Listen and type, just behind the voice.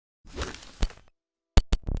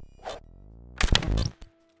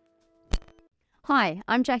Hi,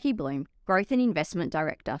 I'm Jacqui Bloom, Growth and Investment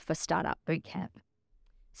Director for Startupbootcamp.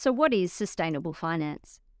 So what is sustainable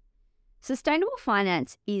finance? Sustainable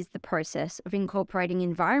finance is the process of incorporating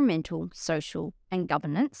environmental, social and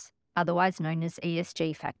governance, otherwise known as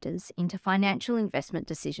ESG factors, into financial investment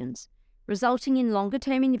decisions, resulting in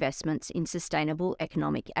longer-term investments in sustainable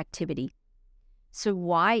economic activity. So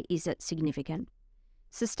why is it significant?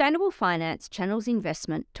 Sustainable finance channels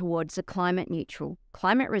investment towards a climate-neutral,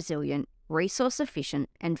 climate-resilient, resource-efficient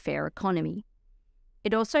and fair economy.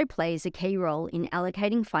 It also plays a key role in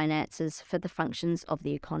allocating finances for the functions of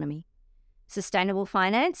the economy. Sustainable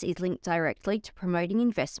finance is linked directly to promoting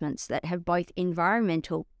investments that have both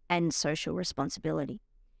environmental and social responsibility.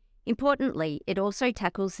 Importantly, it also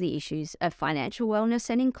tackles the issues of financial wellness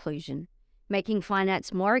and inclusion, making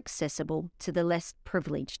finance more accessible to the less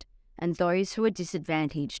privileged and those who are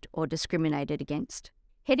disadvantaged or discriminated against.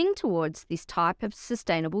 Heading towards this type of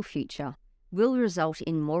sustainable future will result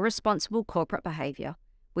in more responsible corporate behaviour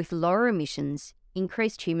with lower emissions,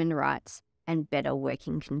 increased human rights and better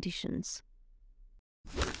working conditions.